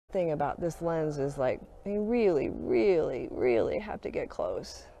Thing about this lens is like, you really, really, really have to get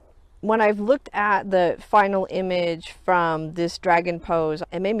close. When I've looked at the final image from this dragon pose,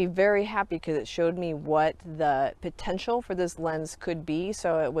 it made me very happy because it showed me what the potential for this lens could be.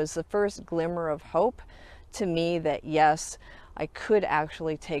 So it was the first glimmer of hope to me that yes, I could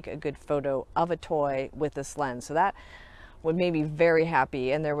actually take a good photo of a toy with this lens. So that what made me very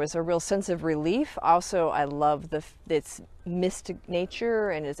happy, and there was a real sense of relief. Also, I love its mystic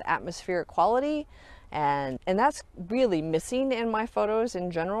nature and its atmospheric quality, and that's really missing in my photos in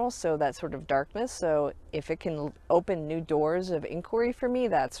general, so that sort of darkness. So if it can open new doors of inquiry for me,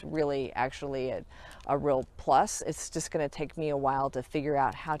 that's really actually a real plus. It's just going to take me a while to figure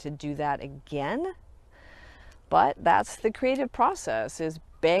out how to do that again. But that's the creative process, is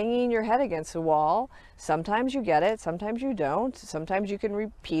banging your head against the wall. Sometimes you get it, sometimes you don't. Sometimes you can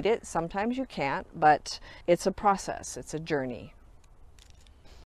repeat it, sometimes you can't, but it's a process, it's a journey.